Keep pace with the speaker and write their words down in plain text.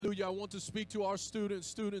Hallelujah. I want to speak to our students.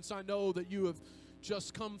 Students, I know that you have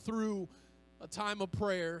just come through a time of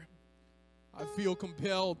prayer. I feel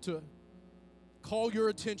compelled to call your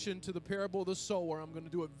attention to the parable of the sower. I'm going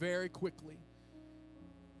to do it very quickly.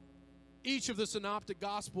 Each of the synoptic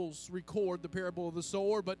gospels record the parable of the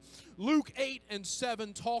sower, but Luke 8 and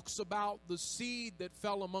 7 talks about the seed that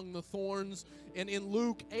fell among the thorns. And in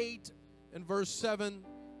Luke 8 and verse 7,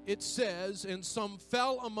 it says, "And some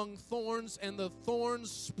fell among thorns, and the thorns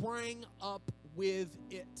sprang up with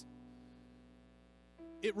it."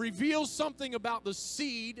 It reveals something about the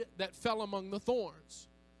seed that fell among the thorns.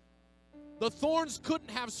 The thorns couldn't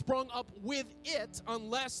have sprung up with it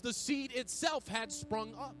unless the seed itself had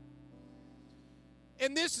sprung up.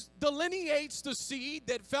 And this delineates the seed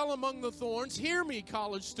that fell among the thorns. Hear me,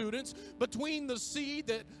 college students, between the seed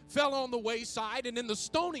that fell on the wayside and in the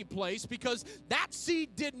stony place, because that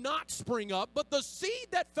seed did not spring up, but the seed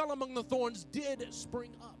that fell among the thorns did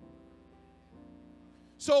spring up.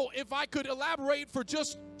 So if I could elaborate for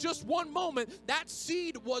just one moment, that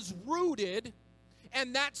seed was rooted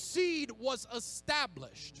and that seed was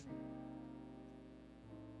established.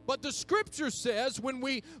 But the scripture says, when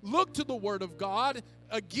we look to the word of God,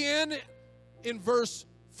 again in verse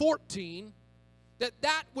 14,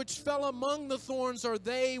 that which fell among the thorns are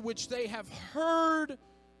they which they have heard,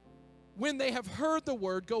 when they have heard the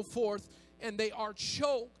word, go forth, and they are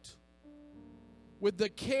choked with the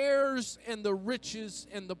cares and the riches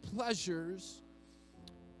and the pleasures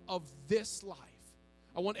of this life.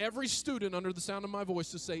 I want every student under the sound of my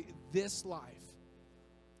voice to say, this life.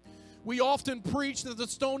 We often preach that the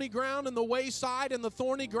stony ground and the wayside and the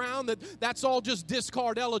thorny ground, that's all just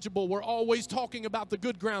discard eligible. We're always talking about the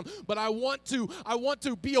good ground. But I want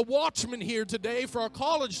to be a watchman here today for our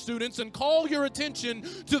college students and call your attention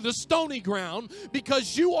to the stony ground,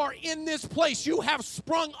 because you are in this place. You have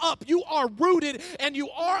sprung up. You are rooted and you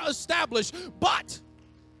are established. But,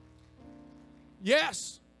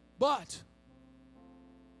 yes, but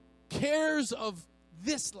cares of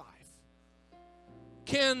this life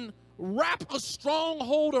can wrap a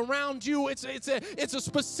stronghold around you. It's a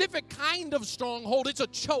specific kind of stronghold. It's a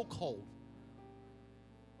chokehold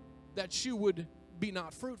that you would be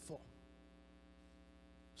not fruitful.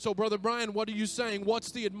 So, Brother Brian, what are you saying?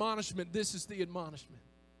 What's the admonishment? This is the admonishment.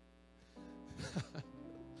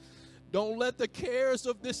 Don't let the cares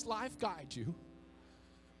of this life guide you,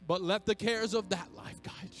 but let the cares of that life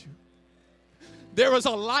guide you. There is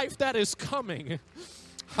a life that is coming.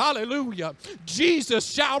 Hallelujah. Jesus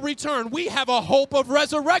shall return. We have a hope of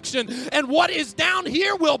resurrection. And what is down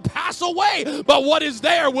here will pass away, but what is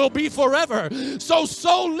there will be forever. So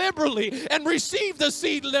sow liberally and receive the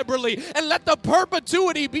seed liberally, and let the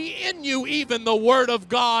perpetuity be in you, even the word of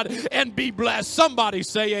God, and be blessed. Somebody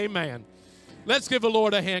say amen. Let's give the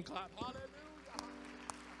Lord a hand clap.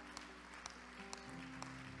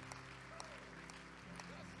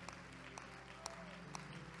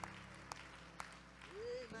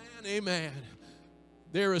 Amen.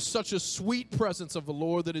 There is such a sweet presence of the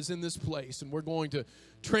Lord that is in this place, and we're going to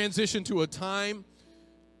transition to a time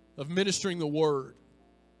of ministering the word.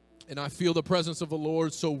 And I feel the presence of the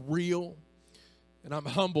Lord so real, and I'm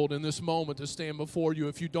humbled in this moment to stand before you.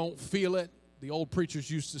 If you don't feel it, the old preachers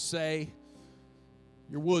used to say,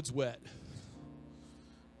 your wood's wet,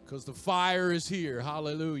 because the fire is here,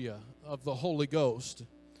 hallelujah, of the Holy Ghost.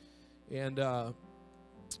 And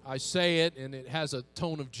I say it, and it has a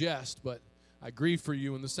tone of jest, but I grieve for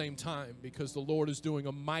you in the same time, because the Lord is doing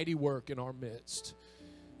a mighty work in our midst.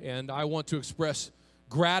 And I want to express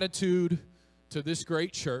gratitude to this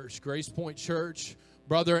great church, Grace Point Church,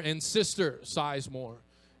 brother and sister Sizemore,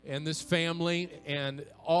 and this family, and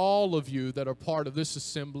all of you that are part of this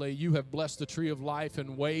assembly. You have blessed the tree of life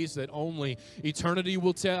in ways that only eternity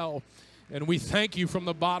will tell. And we thank you from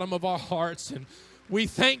the bottom of our hearts, and we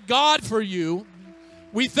thank God for you.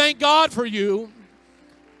 We thank God for you.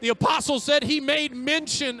 The apostle said he made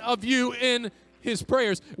mention of you in his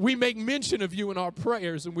prayers. We make mention of you in our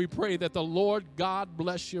prayers, and we pray that the Lord God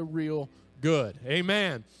bless you real good.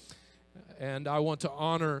 Amen. And I want to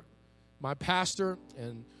honor my pastor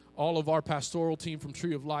and all of our pastoral team from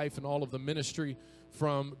Tree of Life and all of the ministry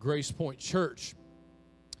from Grace Point Church.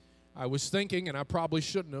 I was thinking, and I probably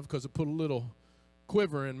shouldn't have, because it put a little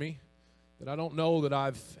quiver in me, that I don't know that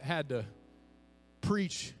I've had to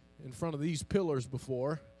preach in front of these pillars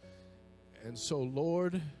before. And so,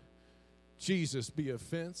 Lord Jesus, be a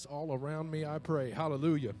fence all around me, I pray.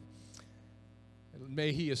 Hallelujah. And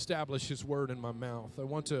may he establish his word in my mouth. I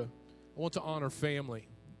want to honor family.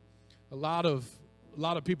 A lot of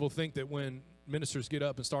people think that when ministers get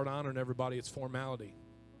up and start honoring everybody, it's formality.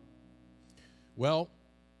 Well,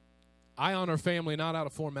 I honor family not out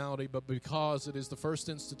of formality, but because it is the first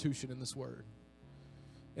institution in this word.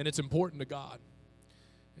 And it's important to God.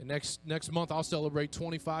 And next month, I'll celebrate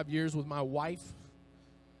 25 years with my wife.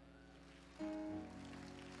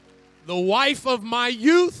 The wife of my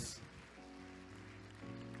youth.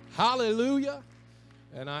 Hallelujah.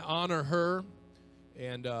 And I honor her.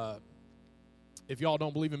 And if y'all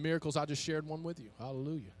don't believe in miracles, I just shared one with you.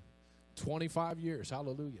 Hallelujah. 25 years.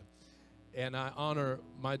 Hallelujah. And I honor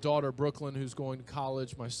my daughter, Brooklyn, who's going to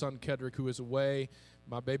college, my son, Kedrick, who is away,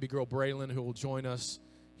 my baby girl, Braylon, who will join us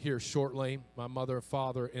here shortly, my mother,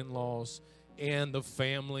 father, in-laws, and the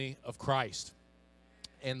family of Christ.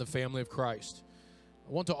 And the family of Christ.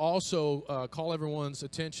 I want to also call everyone's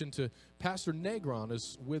attention to Pastor Negron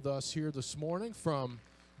is with us here this morning from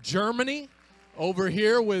Germany, over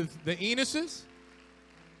here with the Enuses.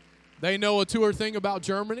 They know a two or thing about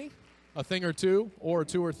Germany, a thing or two, or a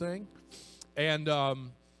two or thing. And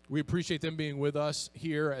we appreciate them being with us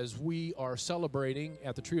here as we are celebrating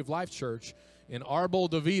at the Tree of Life Church in Arbol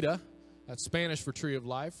de Vida. That's Spanish for Tree of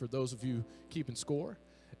Life, for those of you keeping score.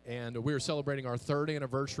 And we are celebrating our 3rd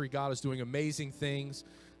anniversary. God is doing amazing things.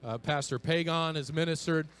 Pastor Pagan has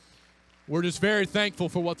ministered. We're just very thankful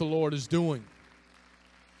for what the Lord is doing.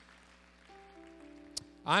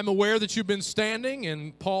 I'm aware that you've been standing,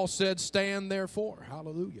 and Paul said, stand therefore.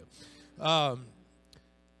 Hallelujah.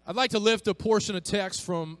 I'd like to lift a portion of text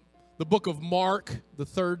from the book of Mark, the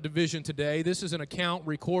 3rd division today. This is an account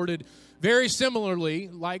recorded very similarly,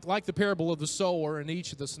 like the parable of the sower in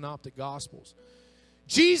each of the synoptic gospels.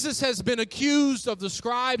 Jesus has been accused of the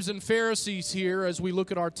scribes and Pharisees here, as we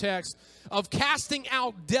look at our text, of casting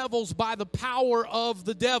out devils by the power of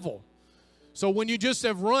the devil. So when you just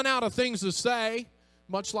have run out of things to say,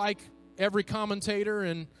 much like every commentator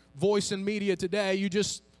and voice in media today, you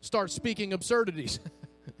just start speaking absurdities.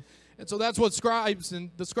 And so that's what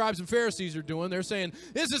the scribes and Pharisees are doing. They're saying,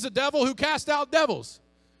 this is a devil who cast out devils.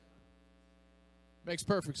 Makes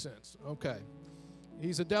perfect sense. Okay.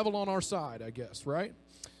 He's a devil on our side, I guess, right?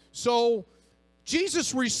 So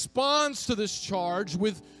Jesus responds to this charge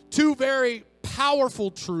with two very powerful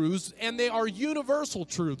truths, and they are universal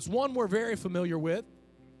truths. One we're very familiar with.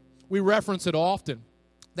 We reference it often.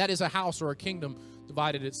 That is, a house or a kingdom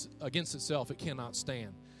divided against itself, it cannot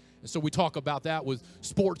stand. And so we talk about that with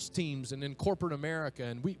sports teams and in corporate America,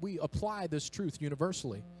 and we apply this truth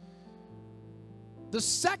universally. The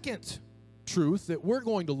second truth that we're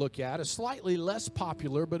going to look at is slightly less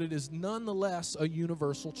popular, but it is nonetheless a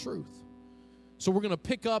universal truth. So we're going to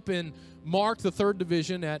pick up in Mark, the 3rd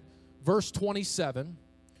division, at verse 27.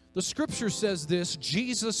 The scripture says this,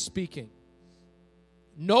 Jesus speaking,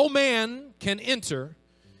 "No man can enter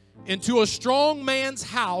into a strong man's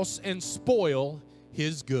house and spoil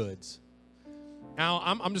his goods." Now,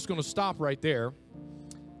 I'm just going to stop right there,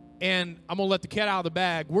 and I'm going to let the cat out of the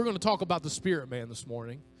bag. We're going to talk about the spirit man this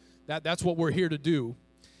morning. That's what we're here to do.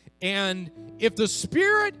 And if the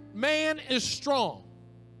spirit man is strong,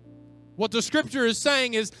 what the scripture is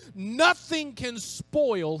saying is nothing can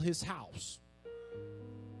spoil his house.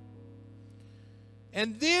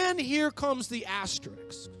 And then here comes the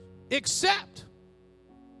asterisk. Except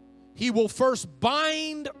he will first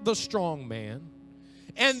bind the strong man,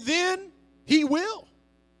 and then he will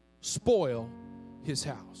spoil his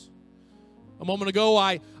house. A moment ago,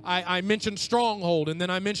 I mentioned stronghold, and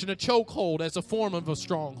then I mentioned a chokehold as a form of a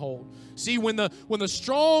stronghold. See, when the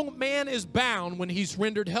strong man is bound, when he's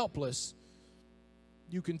rendered helpless,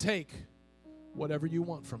 you can take whatever you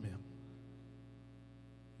want from him.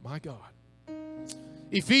 My God.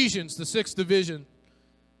 Ephesians, the 6th division.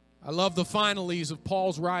 I love the finales of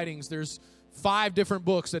Paul's writings. There's 5 different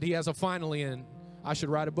books that he has a finale in. I should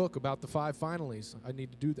write a book about the 5 finales. I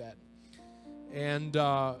need to do that. And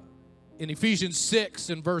in Ephesians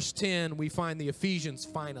 6 and verse 10, we find the Ephesians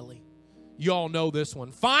finally. You all know this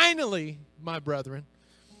one. Finally, my brethren,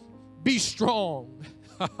 be strong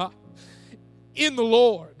in the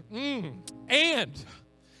Lord and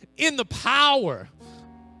in the power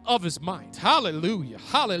of his might. Hallelujah.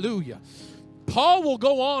 Hallelujah. Paul will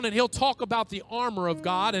go on and he'll talk about the armor of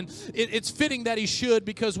God, and it's fitting that he should,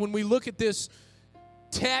 because when we look at this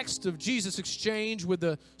text of Jesus' exchange with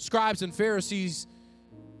the scribes and Pharisees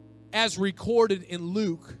as recorded in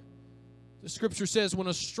Luke, the scripture says, when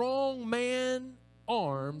a strong man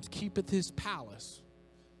armed keepeth his palace,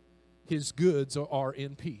 his goods are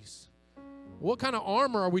in peace. What kind of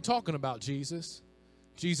armor are we talking about, Jesus?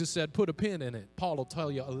 Jesus said, put a pin in it. Paul will tell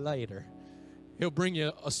you later. He'll bring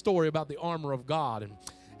you a story about the armor of God and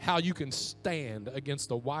how you can stand against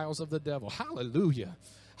the wiles of the devil. Hallelujah.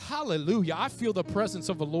 Hallelujah. I feel the presence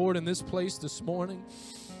of the Lord in this place this morning.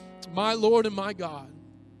 My Lord and my God.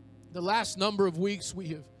 The last number of weeks, we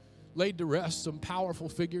have laid to rest some powerful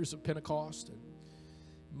figures of Pentecost. And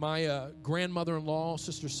my grandmother-in-law,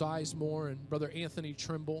 Sister Sizemore, and Brother Anthony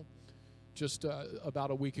Trimble, just about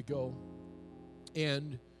a week ago.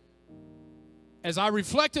 And as I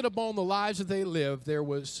reflected upon the lives that they lived, there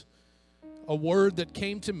was a word that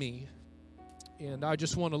came to me. And I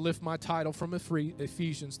just want to lift my title from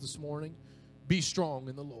Ephesians this morning. Be strong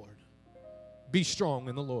in the Lord. Be strong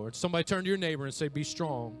in the Lord. Somebody turn to your neighbor and say, be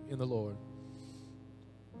strong in the Lord.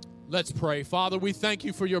 Let's pray. Father, we thank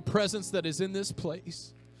you for your presence that is in this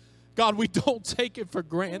place. God, we don't take it for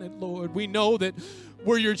granted, Lord. We know that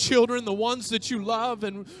we're your children, the ones that you love,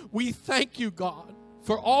 and we thank you, God,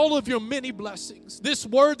 for all of your many blessings. This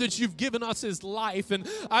word that you've given us is life, and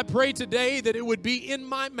I pray today that it would be in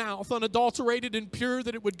my mouth, unadulterated and pure,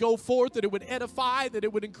 that it would go forth, that it would edify, that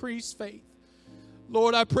it would increase faith.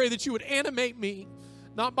 Lord, I pray that you would animate me,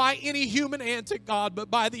 not by any human antic, God, but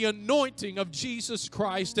by the anointing of Jesus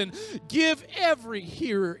Christ, and give every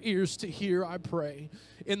hearer ears to hear, I pray.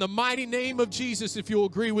 In the mighty name of Jesus, if you'll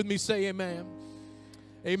agree with me, say amen.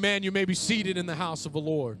 Amen. You may be seated in the house of the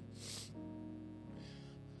Lord.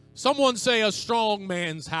 Someone say a strong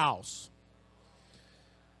man's house.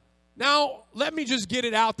 Now, let me just get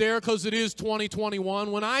it out there because it is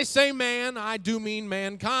 2021. When I say man, I do mean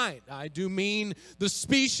mankind. I do mean the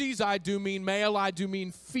species. I do mean male. I do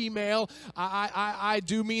mean female. I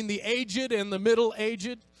do mean the aged and the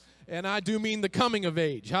middle-aged. And I do mean the coming of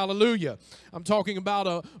age. Hallelujah. I'm talking about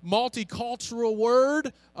a multicultural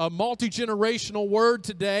word, a multi-generational word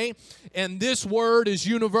today. And this word is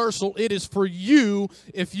universal. It is for you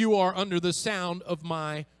if you are under the sound of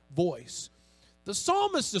my voice. The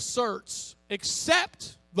psalmist asserts,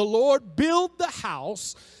 except the Lord build the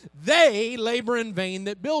house, they labor in vain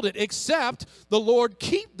that build it. Except the Lord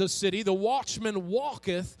keep the city, the watchman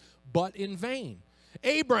walketh but in vain.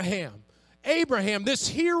 Abraham, this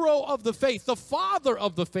hero of the faith, the father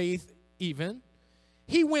of the faith even,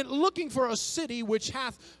 he went looking for a city which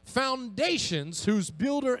hath foundations, whose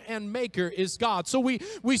builder and maker is God. So we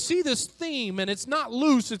see this theme, and it's not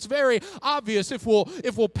loose. It's very obvious if we'll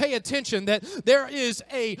pay attention, that there is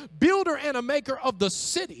a builder and a maker of the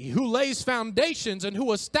city who lays foundations and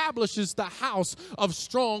who establishes the house of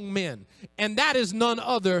strong men. And that is none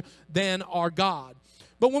other than our God.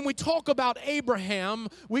 But when we talk about Abraham,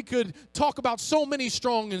 we could talk about so many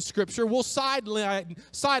strong in Scripture. We'll sideline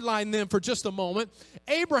them for just a moment.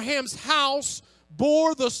 Abraham's house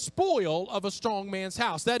bore the spoil of a strong man's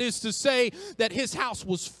house. That is to say that his house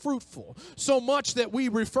was fruitful, so much that we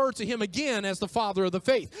refer to him again as the father of the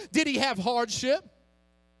faith. Did he have hardship?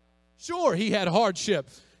 Sure, he had hardship.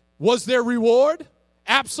 Was there reward?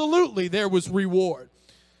 Absolutely, there was reward.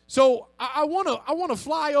 So I want to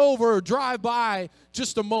fly over or drive by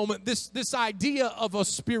just a moment this idea of a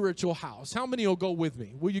spiritual house. How many will go with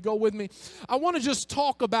me? Will you go with me? I want to just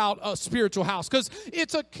talk about a spiritual house because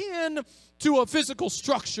it's akin to a physical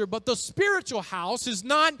structure, but the spiritual house is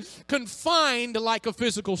not confined like a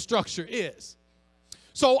physical structure is.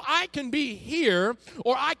 So I can be here,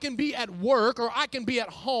 or I can be at work, or I can be at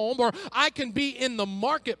home, or I can be in the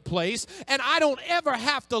marketplace, and I don't ever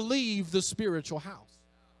have to leave the spiritual house.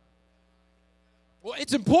 Well,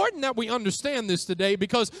 it's important that we understand this today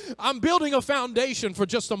because I'm building a foundation for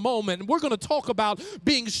just a moment. And we're going to talk about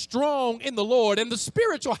being strong in the Lord. And the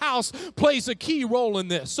spiritual house plays a key role in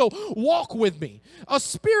this. So walk with me. A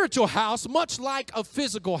spiritual house, much like a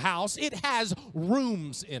physical house, it has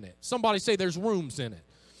rooms in it. Somebody say there's rooms in it.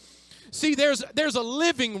 See, there's a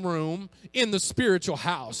living room in the spiritual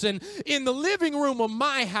house. And in the living room of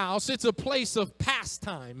my house, it's a place of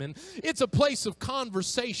pastime. And it's a place of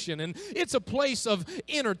conversation. And it's a place of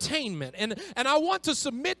entertainment. And I want to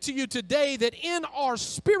submit to you today that in our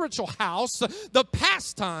spiritual house, the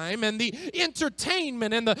pastime and the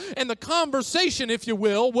entertainment and the conversation, if you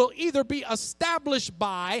will either be established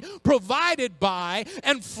by, provided by,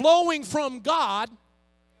 and flowing from God,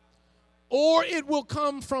 or it will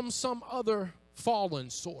come from some other fallen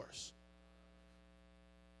source.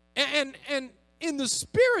 And in the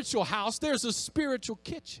spiritual house, there's a spiritual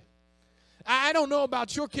kitchen. I don't know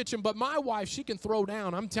about your kitchen, but my wife, she can throw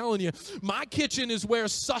down. I'm telling you, my kitchen is where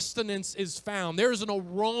sustenance is found. There's an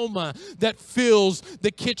aroma that fills the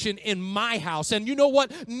kitchen in my house. And you know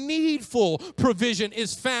what? Needful provision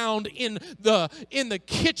is found in the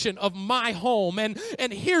kitchen of my home. And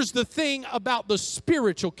here's the thing about the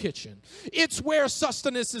spiritual kitchen. It's where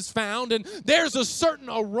sustenance is found, and there's a certain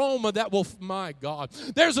aroma that will, my God,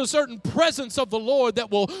 there's a certain presence of the Lord that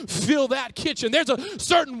will fill that kitchen. There's a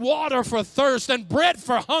certain water for thirst and bread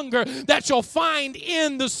for hunger that you'll find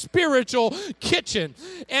in the spiritual kitchen.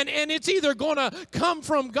 And it's either going to come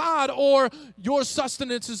from God or your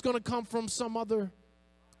sustenance is going to come from some other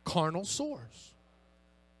carnal source.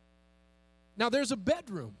 Now, there's a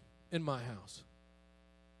bedroom in my house.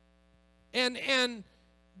 And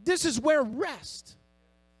this is where rest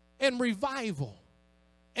and revival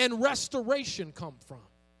and restoration come from.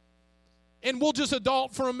 And we'll just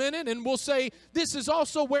adult for a minute and we'll say this is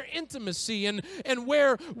also where intimacy and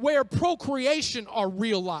where procreation are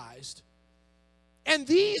realized. And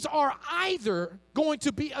these are either going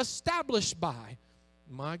to be established by,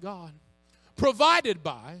 my God, provided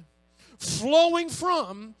by, flowing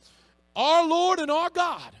from our Lord and our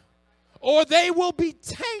God, or they will be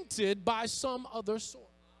tainted by some other source.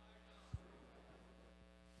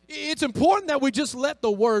 It's important that we just let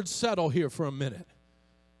the word settle here for a minute.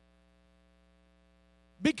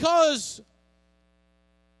 Because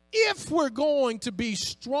if we're going to be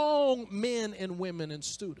strong men and women and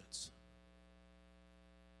students,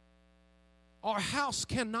 our house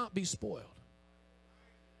cannot be spoiled.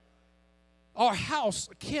 Our house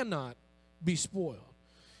cannot be spoiled.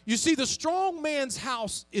 You see, the strong man's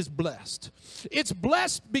house is blessed. It's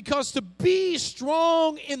blessed because to be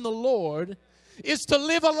strong in the Lord is to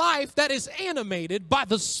live a life that is animated by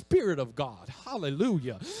the Spirit of God.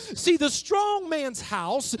 Hallelujah. See, the strong man's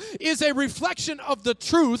house is a reflection of the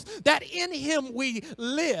truth that in him we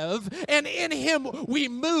live, and in him we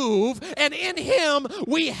move, and in him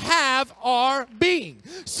we have our being.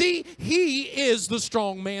 See, he is the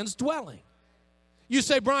strong man's dwelling. You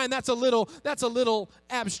say, Brian, that's a little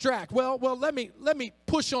abstract. Well, let me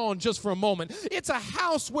push on just for a moment. It's a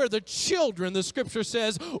house where the children, the scripture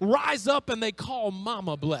says, rise up and they call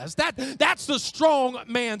mama blessed. That's the strong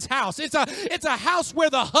man's house. It's a house where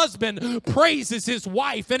the husband praises his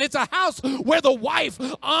wife, and it's a house where the wife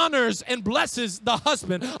honors and blesses the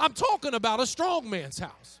husband. I'm talking about a strong man's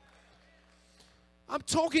house. I'm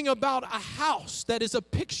talking about a house that is a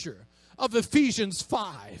picture of Ephesians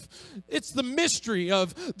 5. It's the mystery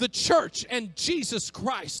of the church and Jesus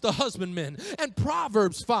Christ, the husbandman. And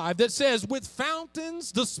Proverbs 5 that says, with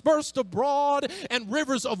fountains dispersed abroad and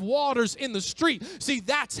rivers of waters in the street. See,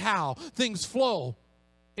 that's how things flow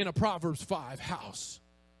in a Proverbs 5 house.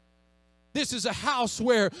 This is a house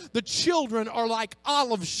where the children are like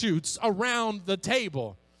olive shoots around the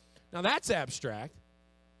table. Now that's abstract.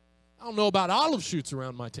 I don't know about olive shoots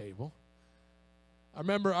around my table. I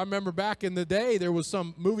remember back in the day, there was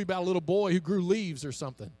some movie about a little boy who grew leaves or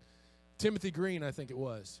something. Timothy Green, I think it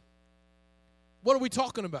was. What are we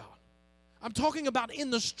talking about? I'm talking about in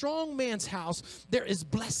the strong man's house, there is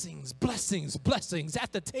blessings, blessings, blessings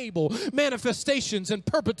at the table, manifestations and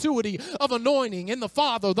perpetuity of anointing in the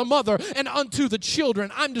father, the mother, and unto the children.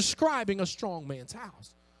 I'm describing a strong man's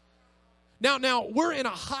house. Now, we're in a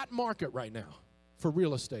hot market right now for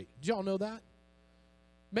real estate. Did y'all know that?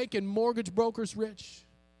 Making mortgage brokers rich.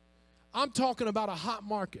 I'm talking about a hot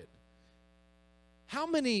market. How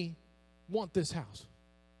many want this house?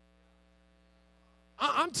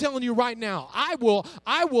 I'm telling you right now, I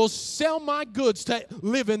will sell my goods to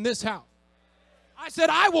live in this house. I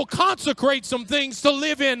said, I will consecrate some things to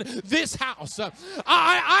live in this house.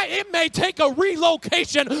 It may take a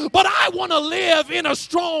relocation, but I want to live in a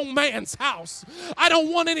strong man's house. I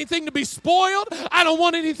don't want anything to be spoiled. I don't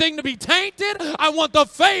want anything to be tainted. I want the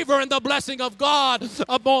favor and the blessing of God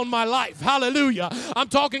upon my life. Hallelujah. I'm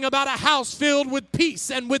talking about a house filled with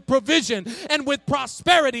peace and with provision and with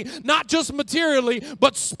prosperity, not just materially,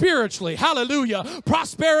 but spiritually. Hallelujah.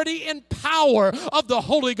 Prosperity in power of the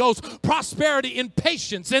Holy Ghost. Prosperity in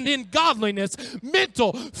patience and in godliness,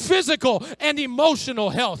 mental, physical, and emotional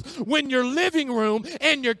health. When your living room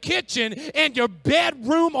and your kitchen and your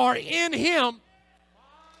bedroom are in him,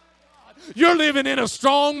 you're living in a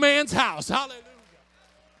strong man's house. Hallelujah.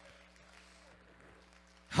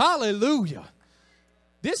 Hallelujah.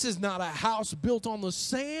 This is not a house built on the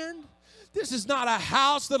sand. This is not a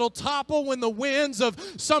house that'll topple when the winds of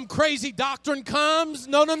some crazy doctrine comes.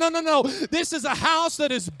 No. This is a house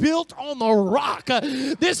that is built on the rock.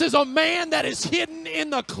 This is a man that is hidden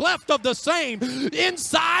in the cleft of the same,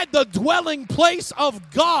 inside the dwelling place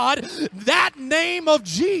of God. That name of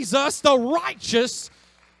Jesus, the righteous,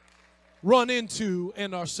 run into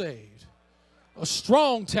and are saved. A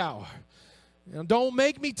strong tower Now, don't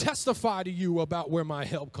make me testify to you about where my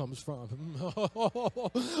help comes from.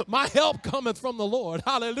 My help cometh from the Lord.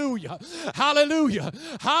 Hallelujah. Hallelujah.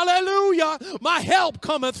 Hallelujah. My help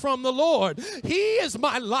cometh from the Lord. He is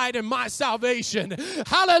my light and my salvation.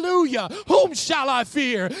 Hallelujah. Whom shall I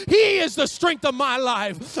fear? He is the strength of my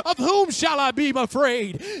life. Of whom shall I be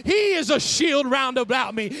afraid? He is a shield round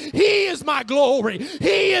about me. He is my glory.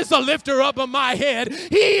 He is the lifter up of my head.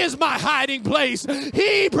 He is my hiding place.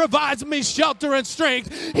 He provides me shelter and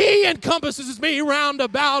strength. He encompasses me round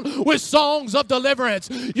about with songs of deliverance.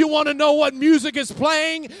 You want to know what music is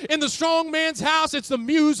playing in the strong man's house? It's the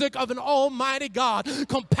music of an almighty God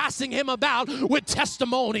compassing him about with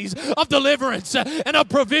testimonies of deliverance and of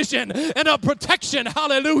provision and of protection.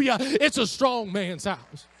 Hallelujah. It's a strong man's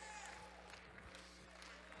house.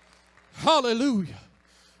 Hallelujah.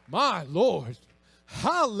 My Lord.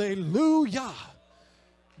 Hallelujah.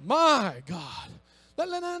 My God.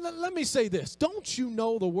 Let me say this. Don't you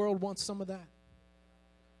know the world wants some of that?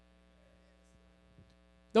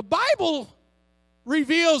 The Bible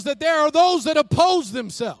reveals that there are those that oppose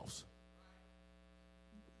themselves.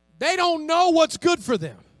 They don't know what's good for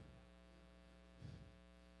them.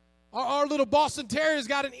 Our little Boston Terrier's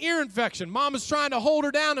got an ear infection. Mama's trying to hold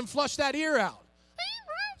her down and flush that ear out.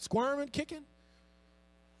 Squirming, kicking.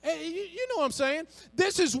 Hey, you know what I'm saying?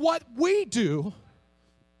 This is what we do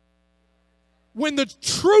when the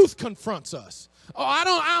truth confronts us. Oh, I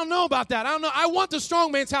don't know about that. I don't know. I want the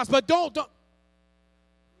strong man's house, but don't.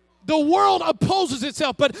 The world opposes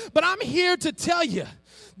itself, but I'm here to tell you,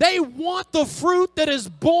 they want the fruit that is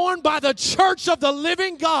born by the church of the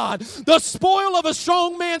living God. The spoil of a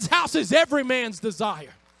strong man's house is every man's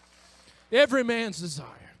desire. Every man's desire.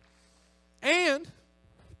 And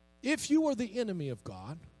if you are the enemy of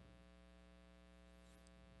God,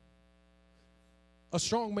 a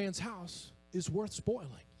strong man's house is worth spoiling.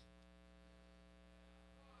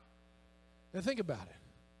 Now think about it.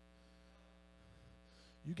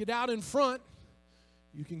 You get out in front,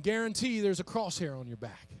 you can guarantee there's a crosshair on your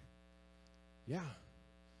back. Yeah.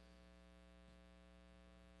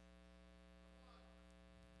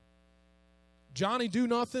 Johnny Do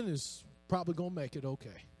Nothing is probably going to make it okay.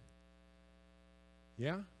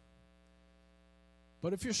 Yeah.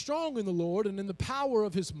 But if you're strong in the Lord and in the power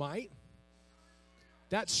of his might,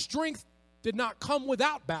 that strength did not come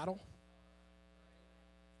without battle,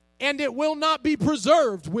 and it will not be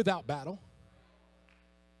preserved without battle.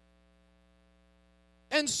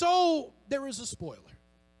 And so there is a spoiler.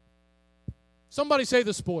 Somebody say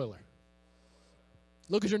the spoiler.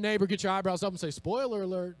 Look at your neighbor, get your eyebrows up and say, spoiler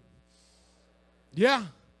alert. Yeah.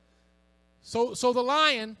 So the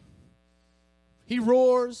lion, he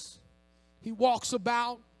roars, he walks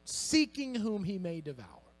about seeking whom he may devour.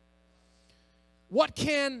 What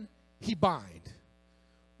can he bind?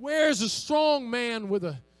 Where's a strong man with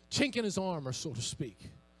a chink in his armor, so to speak?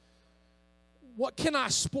 What can I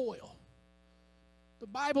spoil? The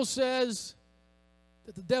Bible says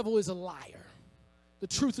that the devil is a liar. The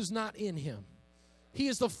truth is not in him. He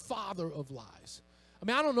is the father of lies. I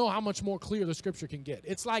mean, I don't know how much more clear the scripture can get.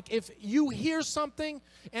 It's like if you hear something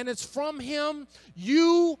and it's from him,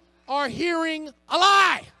 you are hearing a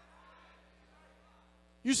lie.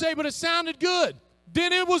 You say, but it sounded good.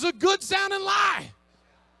 Then it was a good sounding lie.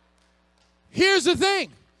 Here's the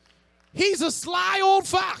thing. He's a sly old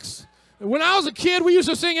fox. When I was a kid, we used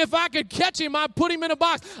to sing, if I could catch him, I'd put him in a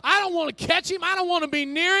box. I don't want to catch him. I don't want to be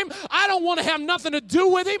near him. I don't want to have nothing to do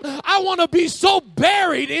with him. I want to be so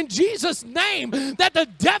buried in Jesus' name that the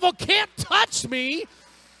devil can't touch me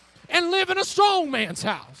and live in a strong man's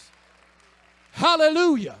house.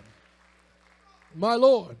 Hallelujah. My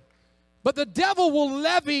Lord. But the devil will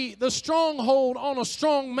levy the stronghold on a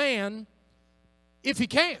strong man if he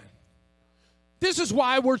can. This is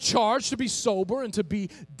why we're charged to be sober and to be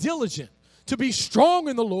diligent, to be strong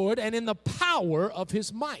in the Lord and in the power of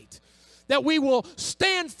his might, that we will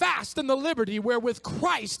stand fast in the liberty wherewith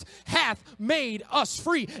Christ hath made us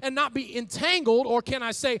free, and not be entangled, or can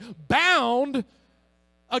I say bound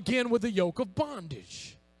again with the yoke of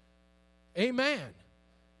bondage. Amen.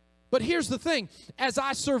 But here's the thing. As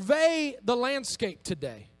I survey the landscape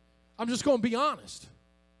today, I'm just going to be honest.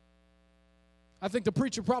 I think the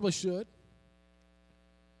preacher probably should.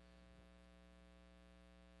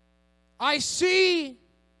 I see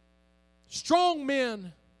strong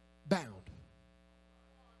men bound.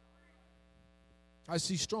 I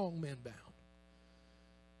see strong men bound.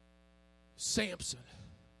 Samson,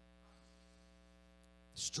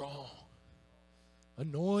 strong,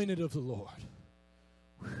 anointed of the Lord.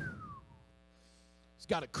 Whew. He's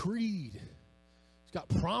got a creed. He's got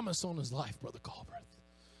promise on his life, Brother Galbraith.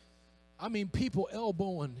 I mean, people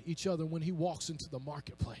elbowing each other when he walks into the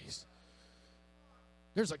marketplace.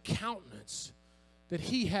 There's a countenance that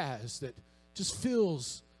he has that just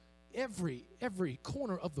fills every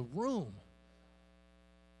corner of the room.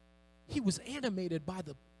 He was animated by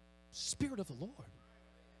the Spirit of the Lord.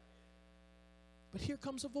 But here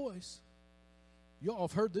comes a voice. Y'all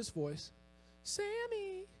have heard this voice.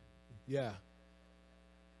 Sammy. Yeah.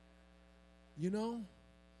 You know?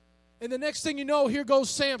 And the next thing you know, here goes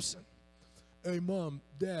Samson. Hey, Mom,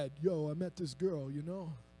 Dad, I met this girl, you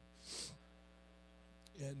know?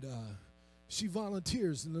 And she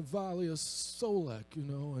volunteers in the Valley of Solek, you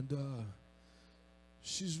know, and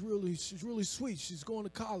she's really sweet. She's going to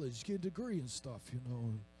college, get a degree and stuff, you know,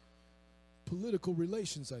 and political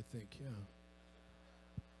relations, I think, yeah.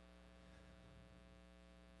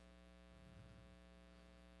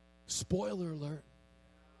 Spoiler alert.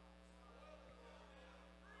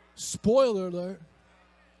 Spoiler alert.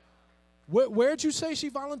 Where'd you say she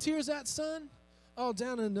volunteers at, son? Oh,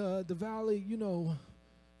 down in the valley, you know.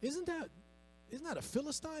 Isn't that a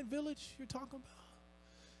Philistine village you're talking about?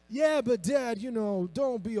 Yeah, but Dad, you know,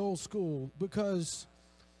 don't be old school because,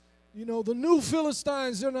 you know, the new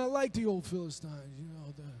Philistines, they're not like the old Philistines, you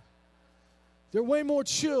know. They're way more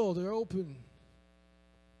chill. They're open.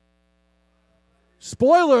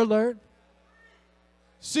 Spoiler alert.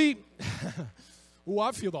 See,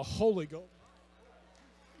 I feel the Holy Ghost.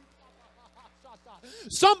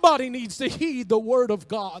 Somebody needs to heed the word of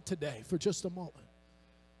God today for just a moment.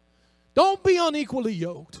 Don't be unequally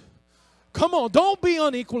yoked. Come on, don't be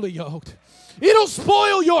unequally yoked. It'll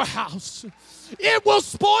spoil your house. It will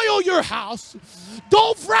spoil your house.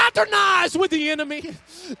 Don't fraternize with the enemy.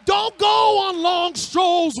 Don't go on long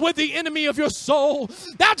strolls with the enemy of your soul.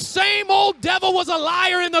 That same old devil was a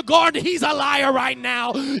liar in the garden. He's a liar right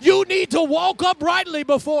now. You need to walk uprightly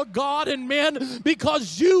before God and men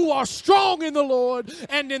because you are strong in the Lord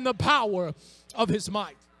and in the power of his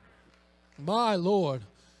might. My Lord.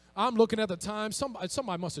 I'm looking at the time.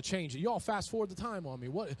 Somebody must have changed it. Y'all fast forward the time on me.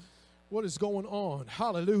 What is going on?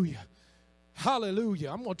 Hallelujah.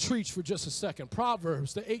 Hallelujah. I'm going to preach for just a second.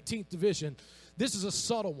 Proverbs, the 18th division. This is a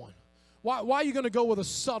subtle one. Why are you going to go with a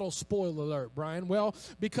subtle spoiler alert, Brian? Well,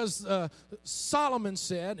 because Solomon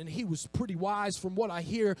said, and he was pretty wise from what I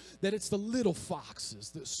hear, that it's the little foxes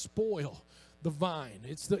that spoil the vine.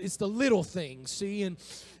 It's the little things, see? And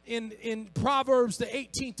in Proverbs, the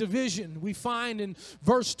 18th division, we find in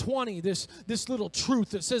verse 20 this little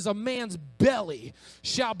truth that says, a man's belly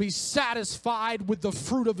shall be satisfied with the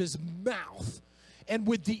fruit of his mouth, and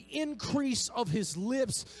with the increase of his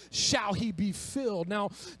lips shall he be filled. Now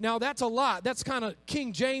that's a lot. That's kind of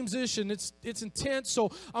King James-ish, and it's intense,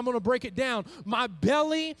 so I'm going to break it down. My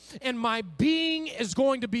belly and my being is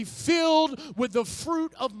going to be filled with the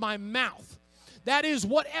fruit of my mouth. That is,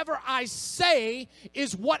 whatever I say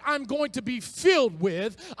is what I'm going to be filled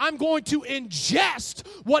with. I'm going to ingest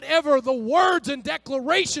whatever the words and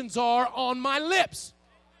declarations are on my lips.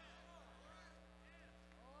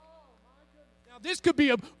 Now, this could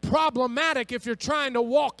be problematic if you're trying to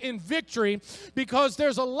walk in victory because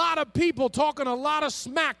there's a lot of people talking a lot of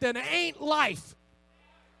smack that ain't life.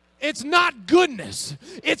 It's not goodness.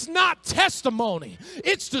 It's not testimony.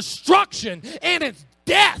 It's destruction and it's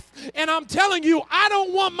death. And I'm telling you, I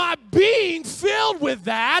don't want my being filled with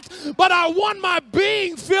that, but I want my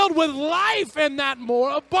being filled with life and that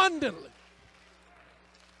more abundantly.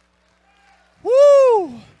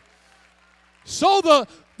 Woo! So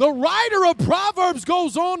the writer of Proverbs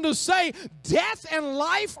goes on to say, death and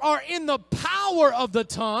life are in the power of the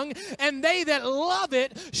tongue, and they that love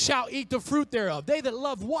it shall eat the fruit thereof. They that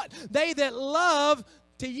love what? They that love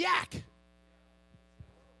to yak.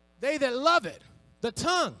 They that love it. The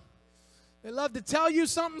tongue. They love to tell you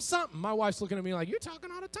something. My wife's looking at me like, you're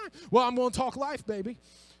talking all the time. Well, I'm going to talk life, baby.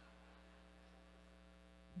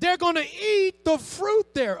 They're going to eat the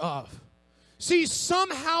fruit thereof. See,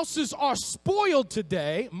 some houses are spoiled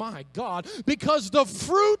today, my God, because the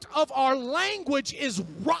fruit of our language is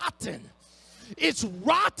rotten. It's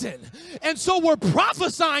rotten. And so we're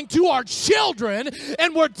prophesying to our children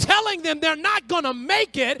and we're telling them they're not going to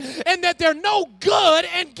make it and that they're no good.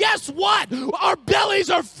 And guess what? Our bellies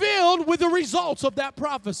are filled with the results of that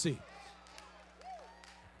prophecy.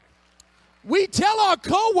 We tell our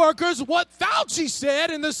coworkers what Fauci said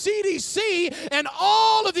and the CDC and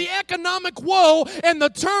all of the economic woe and the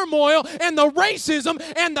turmoil and the racism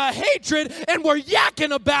and the hatred, and we're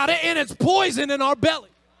yakking about it, and it's poison in our belly.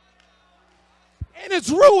 And it's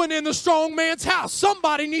ruining the strong man's house.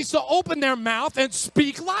 Somebody needs to open their mouth and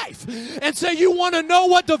speak life and say, you want to know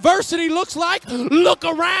what diversity looks like? Look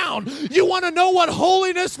around. You want to know what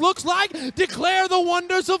holiness looks like? Declare the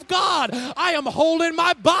wonders of God. I am whole in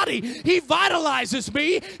my body. He vitalizes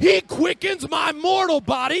me. He quickens my mortal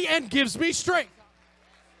body and gives me strength.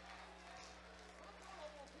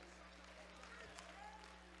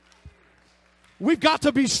 We've got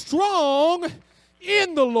to be strong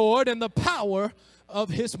in the Lord and the power of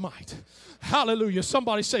his might. Hallelujah.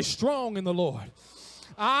 Somebody say strong in the Lord.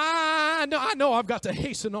 I know I've got to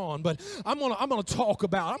hasten on, but I'm gonna talk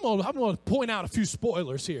about, I'm gonna point out a few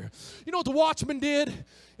spoilers here. You know what the watchman did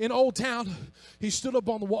in Old Town? He stood up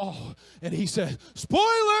on the wall and he said,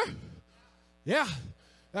 spoiler. Yeah,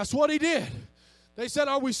 that's what he did. They said,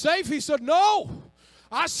 are we safe? He said, no,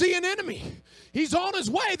 I see an enemy. He's on his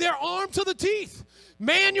way. They're armed to the teeth.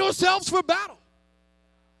 Man yourselves for battle.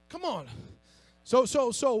 Come on.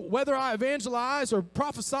 So whether I evangelize or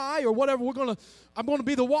prophesy or whatever, I'm going to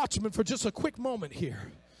be the watchman for just a quick moment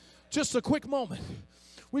here. Just a quick moment.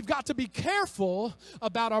 We've got to be careful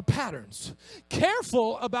about our patterns,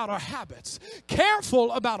 careful about our habits,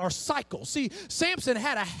 careful about our cycles. See, Samson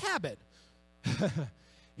had a habit.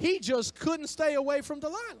 He just couldn't stay away from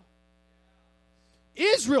Delilah.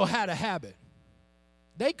 Israel had a habit.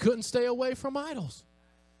 They couldn't stay away from idols.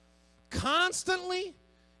 Constantly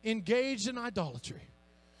engaged in idolatry.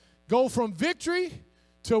 Go from victory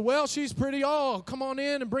to, well, she's pretty. Oh, come on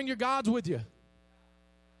in and bring your gods with you.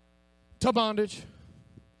 To bondage.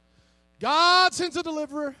 God sends a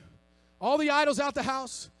deliverer. All the idols out the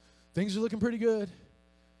house. Things are looking pretty good.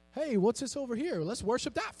 Hey, what's this over here? Let's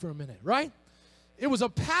worship that for a minute, right? It was a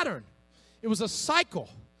pattern. It was a cycle.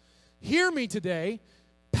 Hear me today.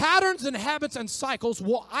 Patterns and habits and cycles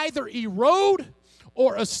will either erode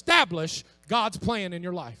or establish God's plan in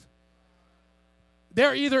your life.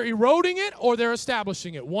 They're either eroding it or they're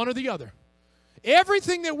establishing it, one or the other.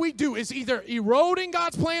 Everything that we do is either eroding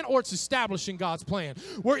God's plan or it's establishing God's plan.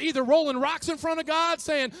 We're either rolling rocks in front of God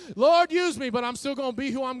saying, Lord, use me, but I'm still going to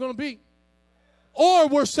be who I'm going to be. Or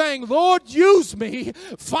we're saying, Lord, use me,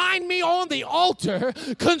 find me on the altar,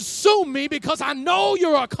 consume me because I know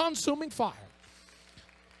you're a consuming fire.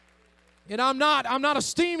 And I'm not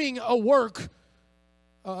esteeming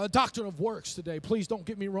a doctrine of works today. Please don't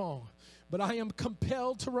get me wrong. But I am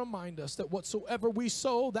compelled to remind us that whatsoever we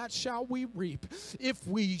sow, that shall we reap. If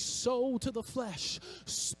we sow to the flesh,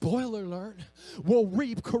 spoiler alert, we'll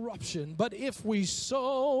reap corruption. But if we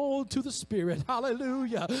sow to the Spirit,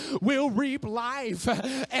 hallelujah, we'll reap life.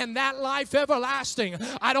 And that life everlasting.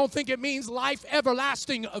 I don't think it means life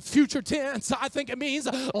everlasting, future tense. I think it means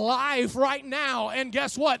life right now. And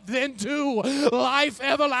guess what? Then too, life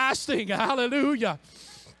everlasting. Hallelujah.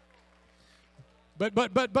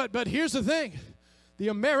 But here's the thing. The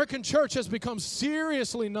American church has become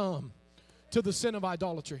seriously numb to the sin of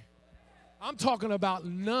idolatry. I'm talking about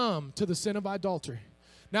numb to the sin of idolatry.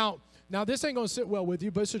 Now this ain't going to sit well with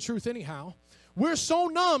you, but it's the truth anyhow. We're so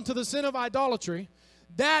numb to the sin of idolatry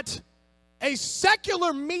that a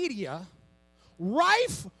secular media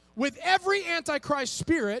rife with every antichrist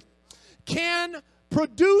spirit can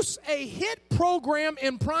produce a hit program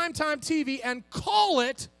in primetime TV and call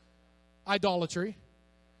it idolatry,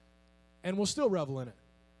 and we'll still revel in it.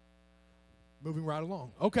 Moving right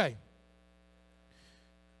along. Okay.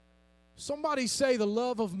 Somebody say the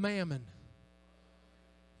love of mammon.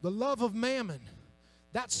 The love of mammon.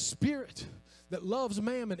 That spirit that loves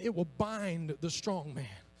mammon, it will bind the strong man.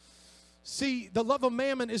 See, the love of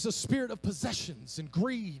mammon is a spirit of possessions and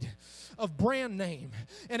greed, of brand name,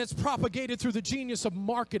 and it's propagated through the genius of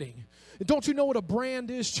marketing. And don't you know what a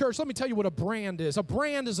brand is, church? Let me tell you what a brand is. A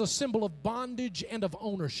brand is a symbol of bondage and of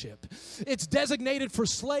ownership. It's designated for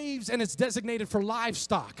slaves and it's designated for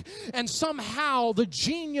livestock. And somehow the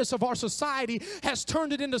genius of our society has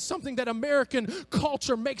turned it into something that American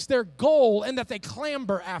culture makes their goal and that they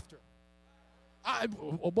clamber after.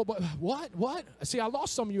 What? See, I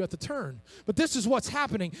lost some of you at the turn. But this is what's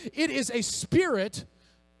happening. It is a spirit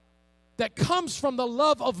that comes from the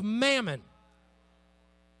love of mammon.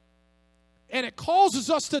 And it causes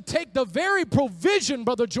us to take the very provision,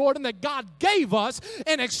 Brother Jordan, that God gave us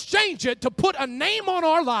and exchange it to put a name on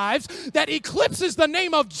our lives that eclipses the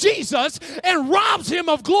name of Jesus and robs him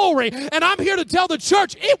of glory. And I'm here to tell the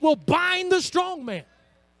church, it will bind the strong man.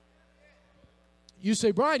 You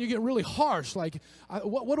say, Brian, you're getting really harsh. Like,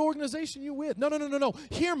 what organization you with? No.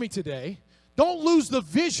 Hear me today. Don't lose the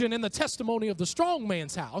vision and the testimony of the strong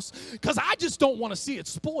man's house, because I just don't want to see it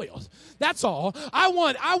spoiled. That's all. I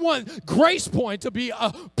want Grace Point to be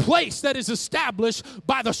a place that is established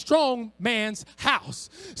by the strong man's house.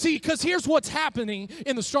 See, because here's what's happening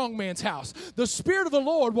in the strong man's house. The Spirit of the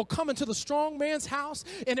Lord will come into the strong man's house,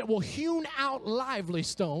 and it will hewn out lively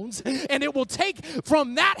stones, and it will take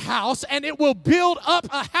from that house, and it will build up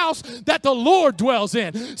a house that the Lord dwells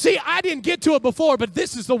in. See, I didn't get to it before, but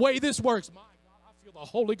this is the way this works. The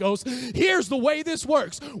Holy Ghost. Here's the way this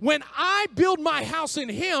works. When I build my house in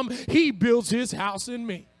Him, He builds His house in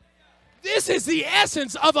me. This is the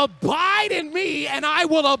essence of abide in me, and I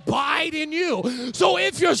will abide in you. So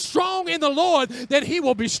if you're strong in the Lord, then He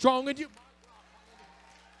will be strong in you.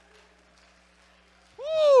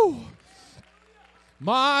 Woo!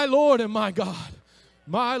 My Lord and my God,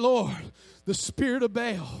 my Lord, the spirit of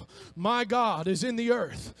Baal, my God, is in the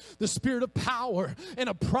earth. The spirit of power and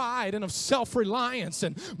of pride and of self-reliance,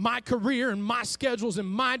 and my career and my schedules and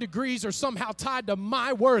my degrees are somehow tied to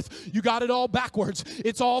my worth. You got it all backwards.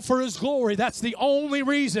 It's all for His glory. That's the only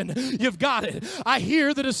reason you've got it. I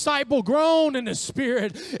hear the disciple groan in the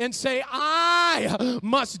spirit and say, I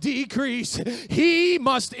must decrease. He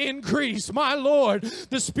must increase. My Lord,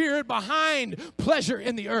 the spirit behind pleasure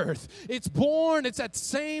in the earth. It's born, it's that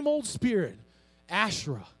same old spirit.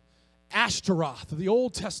 Asherah, Ashtaroth, the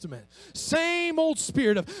Old Testament. Same old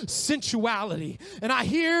spirit of sensuality. And I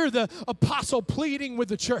hear the apostle pleading with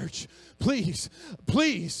the church. Please,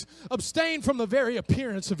 please, abstain from the very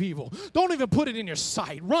appearance of evil. Don't even put it in your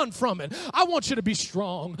sight. Run from it. I want you to be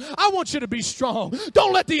strong. I want you to be strong.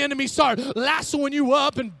 Don't let the enemy start lassoing you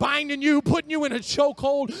up and binding you, putting you in a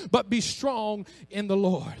chokehold, but be strong in the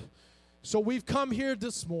Lord. So we've come here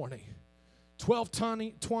this morning.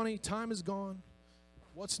 12:20, time is gone.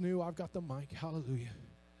 What's new? I've got the mic. Hallelujah.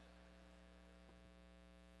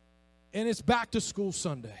 And it's back to school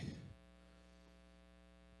Sunday.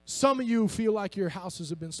 Some of you feel like your houses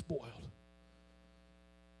have been spoiled.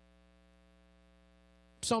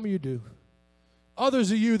 Some of you do.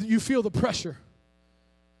 Others of you, you feel the pressure.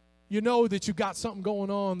 You know that you got something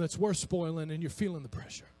going on that's worth spoiling, and you're feeling the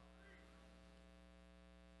pressure.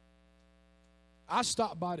 I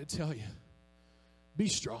stopped by to tell you, be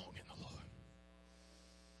strong in the Lord.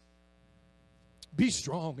 Be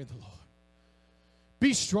strong in the Lord.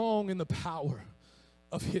 Be strong in the power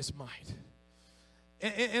of His might.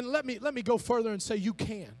 And let me go further and say you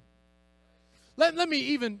can. Let me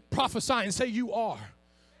even prophesy and say you are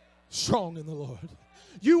strong in the Lord.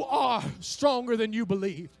 You are stronger than you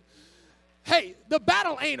believed. Hey, the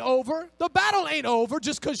battle ain't over. The battle ain't over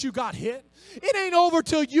just because you got hit. It ain't over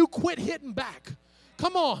till you quit hitting back.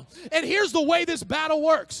 Come on. And here's the way this battle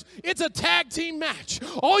works. It's a tag team match.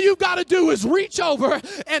 All you've got to do is reach over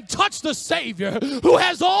and touch the Savior who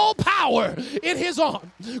has all power in His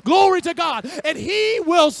arm. Glory to God. And He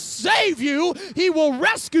will save you. He will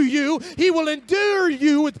rescue you. He will endure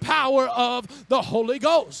you with power of the Holy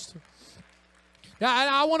Ghost.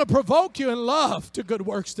 Now, I want to provoke you in love to good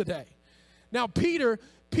works today. Now, Peter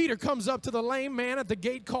comes up to the lame man at the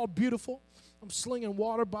gate called Beautiful. I'm slinging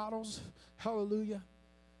water bottles. Hallelujah.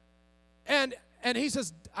 And he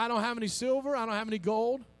says, I don't have any silver. I don't have any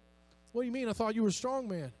gold. What do you mean? I thought you were a strong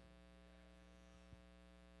man.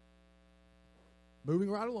 Moving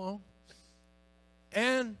right along.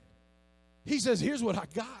 And he says, here's what I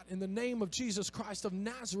got. In the name of Jesus Christ of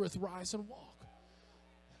Nazareth, rise and walk.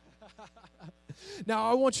 Now,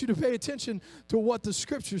 I want you to pay attention to what the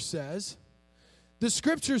Scripture says. The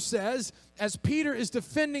Scripture says, as Peter is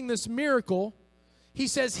defending this miracle, he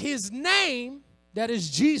says, His name, that is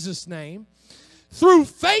Jesus' name, through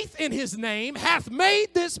faith in His name, hath made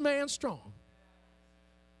this man strong.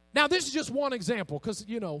 Now, this is just one example because,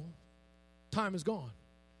 time is gone.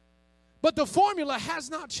 But the formula has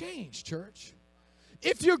not changed, church.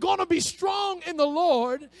 If you're going to be strong in the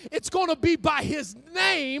Lord, it's going to be by His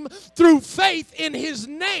name through faith in His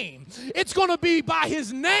name. It's going to be by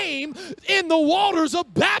His name in the waters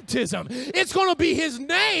of baptism. It's going to be His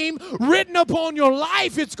name written upon your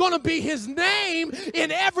life. It's going to be His name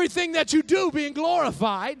in everything that you do being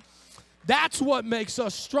glorified. That's what makes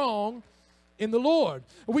us strong in the Lord.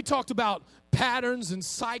 We talked about patterns and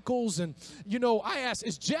cycles. And, I asked,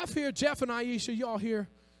 is Jeff here? Jeff and Aisha, y'all here?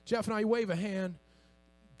 Jeff and I, wave a hand.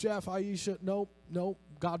 Jeff, Aisha, nope.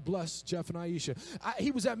 God bless Jeff and Aisha. He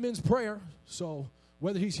was at men's prayer, so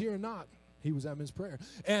whether he's here or not, he was at men's prayer.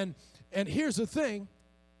 And here's the thing,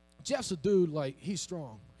 Jeff's a dude, like, he's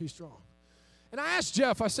strong. He's strong. And I asked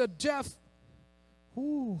Jeff, I said, Jeff,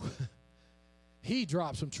 he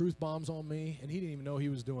dropped some truth bombs on me, and he didn't even know he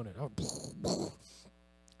was doing it.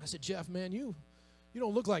 I said, Jeff, man, you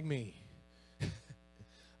don't look like me.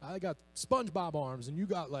 I got SpongeBob arms, and you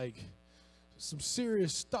got like some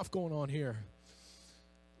serious stuff going on here.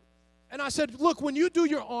 And I said, look, when you do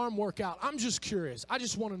your arm workout, I'm just curious. I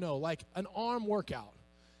just want to know, like an arm workout,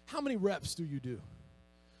 how many reps do you do?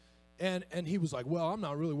 And he was like, well, I'm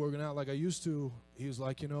not really working out like I used to. He was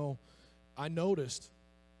like, you know, I noticed.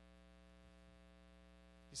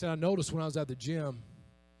 He said, I noticed when I was at the gym,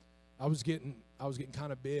 I was getting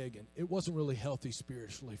kind of big, and it wasn't really healthy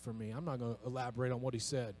spiritually for me. I'm not going to elaborate on what he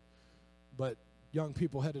said, but young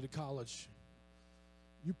people headed to college,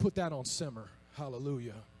 you put that on simmer.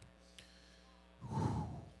 Hallelujah. Whew.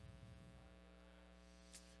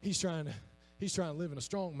 He's trying to live in a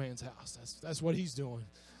strong man's house. That's what he's doing.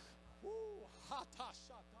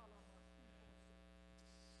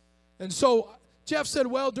 And so Jeff said,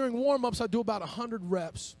 well, during warm-ups, I do about 100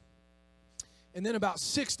 reps, and then about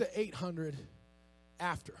 600 to 800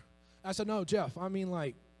 after. I said, no, Jeff, I mean,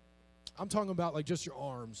 like, I'm talking about, like, just your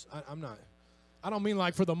arms. I don't mean,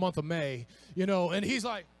 like, for the month of May, you know. And he's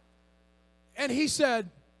like, and he said,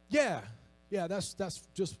 yeah, that's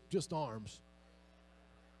just arms.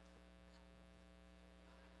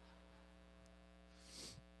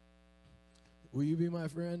 Will you be my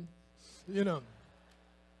friend? You know.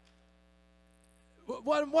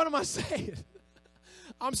 What am I saying?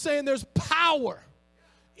 I'm saying there's power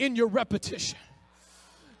in your repetition.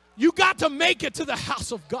 You got to make it to the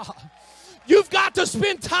house of God. You've got to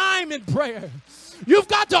spend time in prayer. You've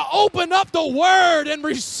got to open up the word and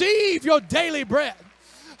receive your daily bread.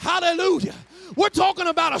 Hallelujah. We're talking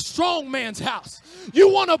about a strong man's house. You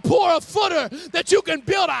want to pour a footer that you can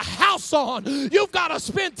build a house on. You've got to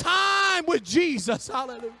spend time with Jesus.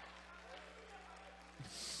 Hallelujah.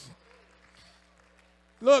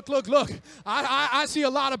 Look. I see a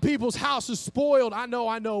lot of people's houses spoiled. I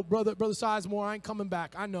know, Brother Sizemore, I ain't coming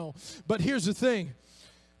back. I know. But here's the thing.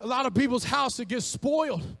 A lot of people's houses get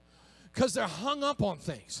spoiled because they're hung up on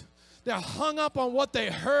things. They're hung up on what they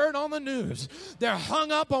heard on the news. They're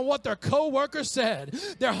hung up on what their coworker said.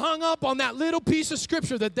 They're hung up on that little piece of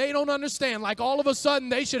scripture that they don't understand. Like all of a sudden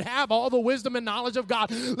they should have all the wisdom and knowledge of God.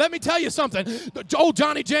 Let me tell you something. Old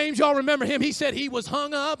Johnny James, y'all remember him? He said he was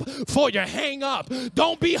hung up for your hang up.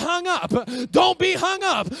 Don't be hung up. Don't be hung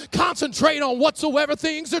up. Concentrate on whatsoever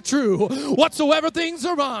things are true, whatsoever things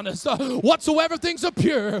are honest, whatsoever things are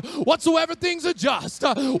pure, whatsoever things are just,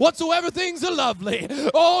 whatsoever things are lovely.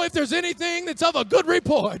 Oh, if there's anything that's of a good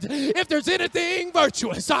report, if there's anything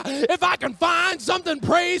virtuous, if I can find something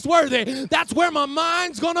praiseworthy, that's where my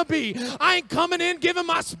mind's gonna be. I ain't coming in giving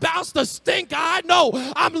my spouse the stink eye. No,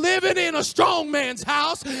 I'm living in a strong man's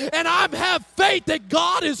house, and I have faith that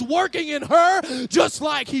God is working in her just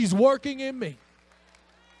like he's working in me.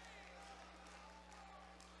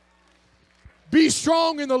 Be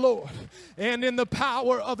strong in the Lord and in the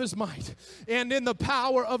power of his might. And in the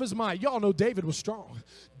power of his might. Y'all know David was strong.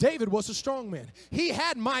 David was a strong man. He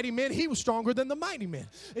had mighty men. He was stronger than the mighty men.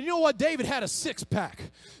 And you know what? David had a six-pack.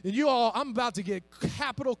 And you all, I'm about to get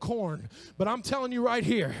capital corn, but I'm telling you right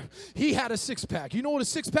here, he had a six-pack. You know what a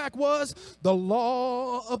six-pack was? The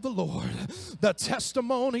law of the Lord, the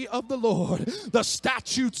testimony of the Lord, the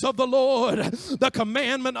statutes of the Lord, the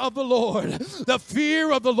commandment of the Lord, the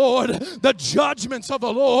fear of the Lord, the judgments of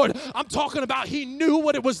the Lord. I'm talking about he knew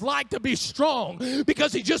what it was like to be strong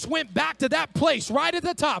because he just went back to that place right at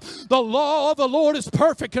the top. The law of the Lord is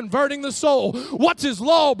perfect, converting the soul. What's his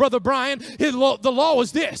law, Brother Brian? The law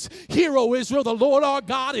is this. Hear, O Israel, the Lord our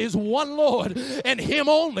God is one Lord, and him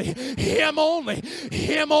only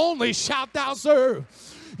shalt thou serve.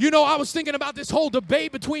 You know, I was thinking about this whole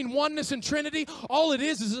debate between oneness and Trinity. All it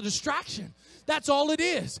is a distraction. That's all it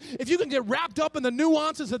is. If you can get wrapped up in the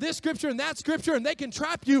nuances of this scripture and that scripture and they can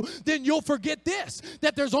trap you, then you'll forget this,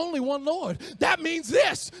 that there's only one Lord. That means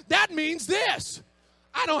this. That means this.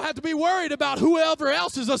 I don't have to be worried about whoever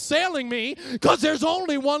else is assailing me because there's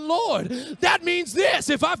only one Lord. That means this.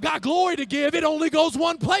 If I've got glory to give, it only goes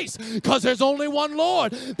one place because there's only one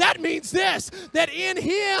Lord. That means this, that in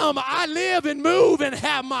him I live and move and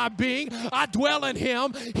have my being. I dwell in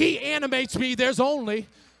him. He animates me. There's only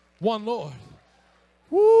one Lord.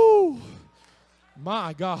 Woo!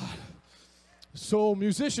 My God. So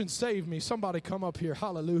musicians, save me. Somebody come up here.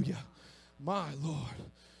 Hallelujah. My Lord.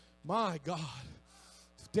 My God.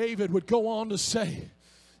 David would go on to say,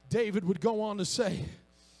 he would go on to say,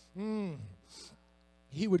 and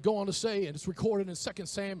it's recorded in 2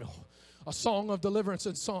 Samuel, a song of deliverance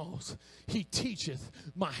and songs. He teacheth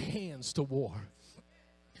my hands to war.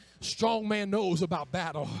 Strong man knows about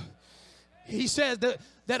battle. He says that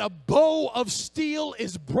a bow of steel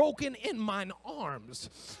is broken in mine arms.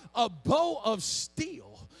 A bow of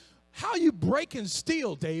steel. How you breaking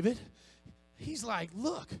steel, David? He's like,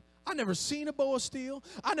 look, I never seen a bow of steel.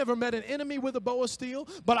 I never met an enemy with a bow of steel,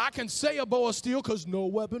 but I can say a bow of steel because no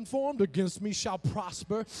weapon formed against me shall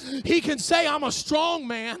prosper. He can say I'm a strong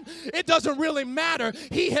man. It doesn't really matter.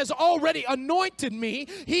 He has already anointed me.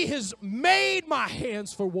 He has made my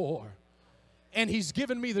hands for war. And he's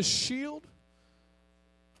given me the shield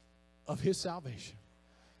of his salvation.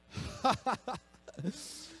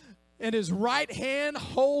 And his right hand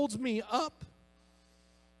holds me up,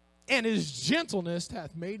 and his gentleness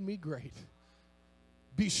hath made me great.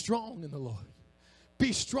 Be strong in the Lord.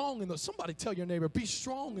 Be strong in the, somebody tell your neighbor, be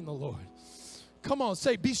strong in the Lord. Come on,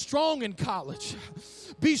 say, be strong in college.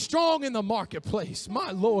 Be strong in the marketplace, my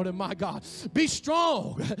Lord and my God. Be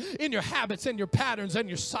strong in your habits and your patterns and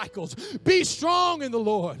your cycles. Be strong in the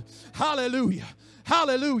Lord. Hallelujah.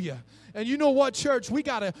 Hallelujah. And you know what, church? We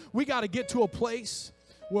gotta get to a place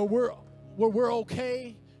where we're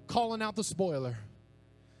okay calling out the spoiler.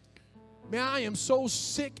 Man, I am so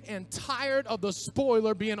sick and tired of the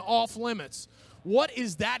spoiler being off limits. What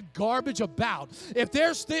is that garbage about? If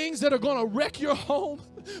there's things that are going to wreck your home,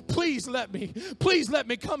 please let me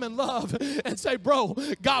come in love and say, bro,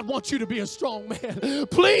 God wants you to be a strong man.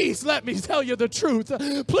 Please let me tell you the truth.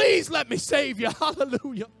 Please let me save you.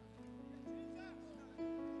 Hallelujah.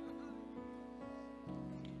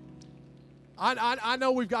 I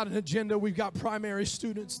know we've got an agenda. We've got primary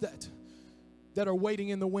students that are waiting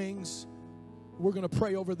in the wings. We're going to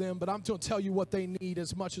pray over them, but I'm going to tell you what they need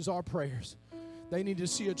as much as our prayers. They need to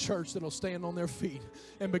see a church that'll stand on their feet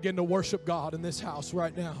and begin to worship God in this house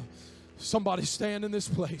right now. Somebody stand in this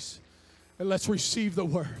place and let's receive the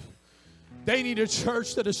word. They need a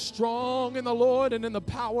church that is strong in the Lord and in the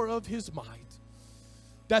power of his might.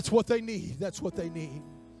 That's what they need. That's what they need.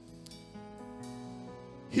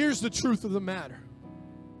 Here's the truth of the matter.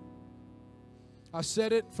 I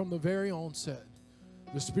said it from the very onset.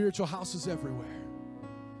 The spiritual house is everywhere.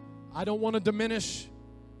 I don't want to diminish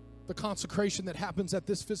the consecration that happens at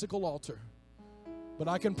this physical altar. But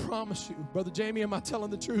I can promise you, Brother Jamie, am I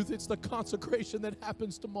telling the truth? It's the consecration that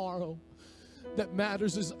happens tomorrow that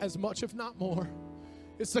matters as much, if not more.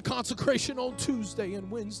 It's the consecration on Tuesday and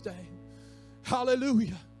Wednesday.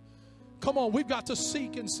 Hallelujah. Come on, we've got to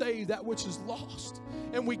seek and save that which is lost.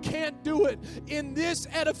 And we can't do it in this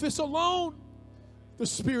edifice alone. The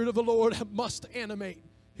Spirit of the Lord must animate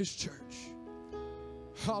his church.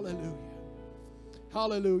 Hallelujah.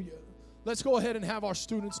 Hallelujah. Let's go ahead and have our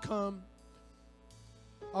students come.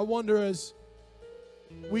 I wonder, as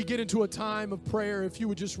we get into a time of prayer, if you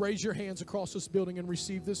would just raise your hands across this building and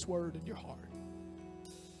receive this word in your heart.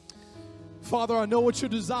 Father, I know it's your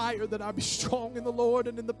desire that I be strong in the Lord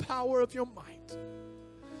and in the power of your might.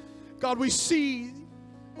 God, we see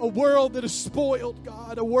a world that is spoiled,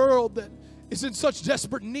 God, a world that is in such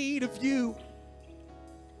desperate need of you.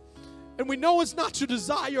 And we know it's not your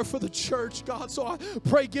desire for the church, God. So I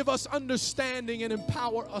pray, give us understanding and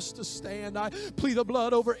empower us to stand. I plead the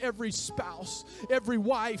blood over every spouse, every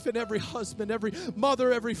wife and every husband, every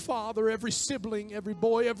mother, every father, every sibling, every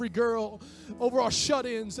boy, every girl, over our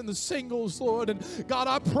shut-ins and the singles, Lord. And God,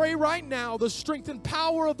 I pray right now the strength and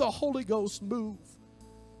power of the Holy Ghost move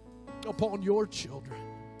upon your children.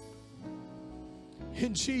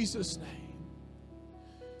 In Jesus' name.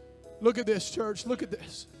 Look at this, church. Look at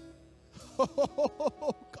this.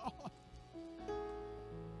 Oh, God.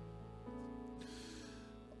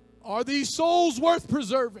 Are these souls worth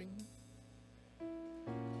preserving?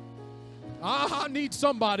 I need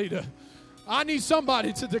somebody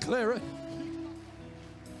to declare it.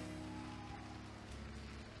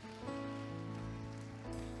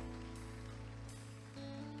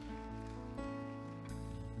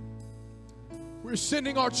 We're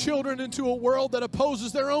sending our children into a world that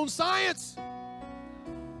opposes their own science.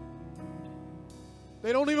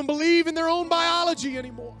 They don't even believe in their own biology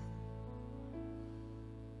anymore.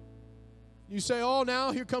 You say, oh,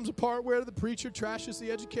 now here comes a part where the preacher trashes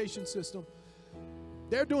the education system.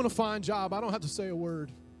 They're doing a fine job. I don't have to say a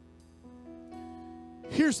word.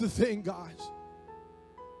 Here's the thing, guys.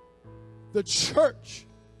 The church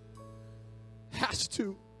has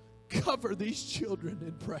to cover these children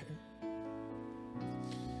in prayer.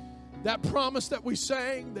 That promise that we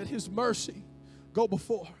sang, that his mercy go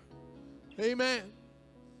before. Amen.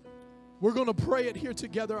 We're going to pray it here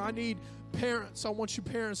together. I need parents. I want you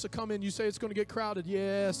parents to come in. You say it's going to get crowded.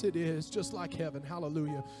 Yes, it is. Just like heaven.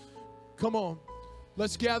 Hallelujah. Come on.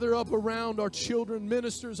 Let's gather up around our children.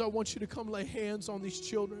 Ministers, I want you to come lay hands on these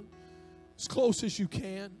children as close as you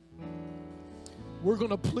can. We're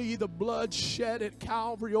going to plead the blood shed at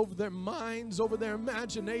Calvary over their minds, over their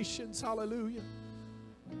imaginations. Hallelujah.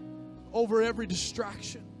 Over every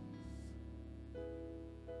distraction.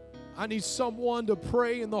 I need someone to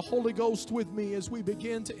pray in the Holy Ghost with me as we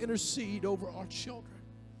begin to intercede over our children.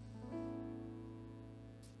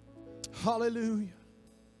 Hallelujah.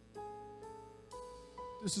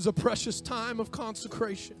 This is a precious time of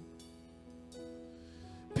consecration.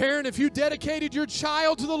 Parent, if you dedicated your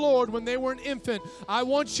child to the Lord when they were an infant, I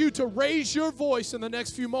want you to raise your voice in the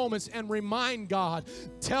next few moments and remind God.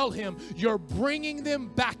 Tell Him you're bringing them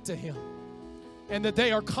back to Him and that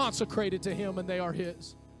they are consecrated to Him and they are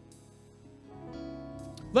His.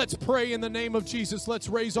 Let's pray in the name of Jesus. Let's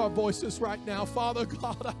raise our voices right now. Father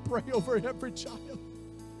God, I pray over every child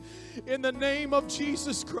in the name of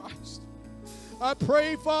Jesus Christ. I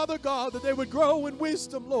pray, Father God, that they would grow in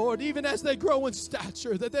wisdom, Lord, even as they grow in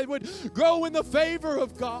stature, that they would grow in the favor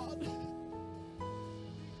of God.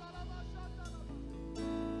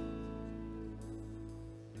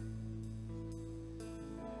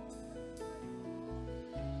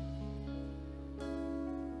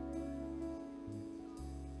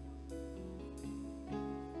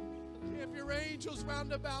 Camp your angels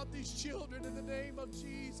round about these children in the name of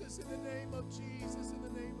Jesus, in the name of Jesus, in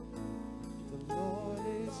the name of Jesus. The Lord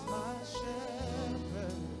is my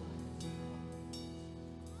shepherd.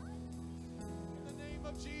 In the name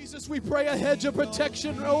of Jesus, we pray a hedge of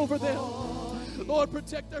protection over them. Lord,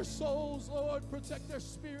 protect their souls. Lord, protect their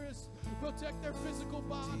spirits. Protect their physical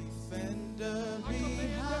bodies. I command every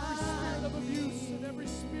spirit of abuse and every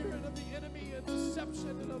spirit of the enemy and deception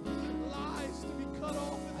and of lies to be cut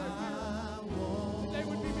off in their heart. They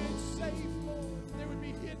would be made safe, Lord. They would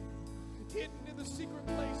be hidden in the secret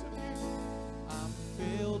place of you. I'm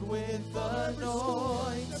filled with Father,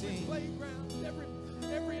 anointing. every playground,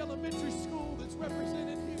 every elementary school that's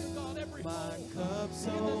represented here, God, every My home. cup's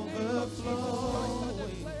In the name of Jesus Christ, I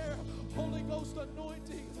overflowing. declare Holy Ghost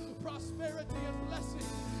anointing, prosperity and blessing.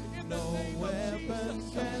 In the No name of weapon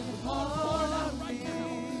Jesus. can Lord, pour it out harm right me.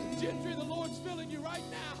 now. Gentry, the Lord's filling you right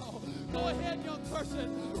now. Go ahead, young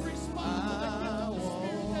person. Respond to the gift of the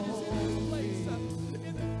Spirit that is in this place.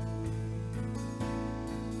 In the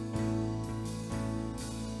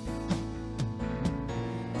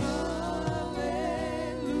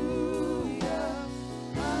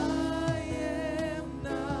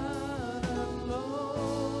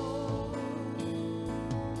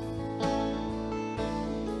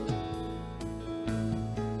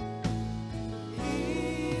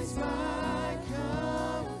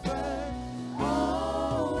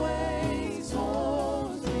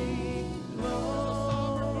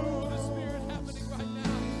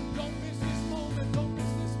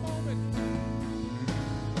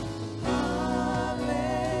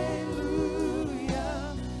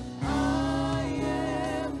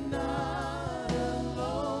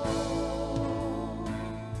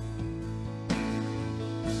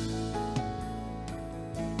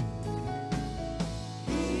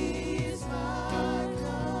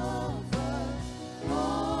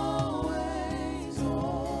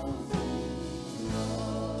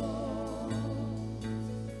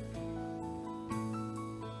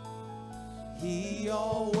He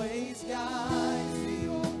always